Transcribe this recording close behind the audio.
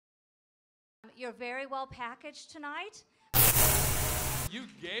You're very well packaged tonight. You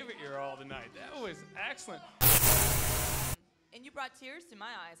gave it your all tonight. That was excellent. And you brought tears to my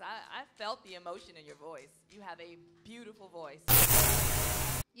eyes. I felt the emotion in your voice. You have a beautiful voice.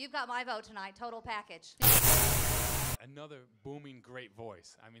 You've got my vote tonight, total package. Another booming, great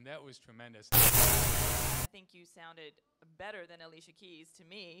voice. I mean, that was tremendous. I think you sounded better than Alicia Keys to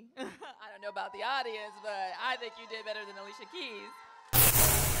me. I don't know about the audience, but I think you did better than Alicia Keys.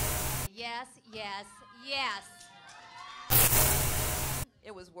 Yes, yes, yes.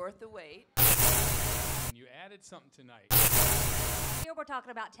 It was worth the wait. You added something tonight. Here we're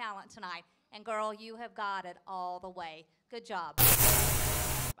talking about talent tonight. And girl, you have got it all the way. Good job.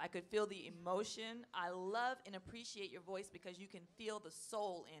 I could feel the emotion. I love and appreciate your voice because you can feel the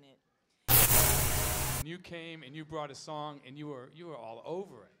soul in it. You came and you brought a song and you were all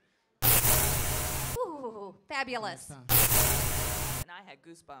over it. Ooh, fabulous. And I had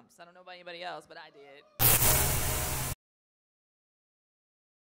goosebumps. I don't know about anybody else, but I did.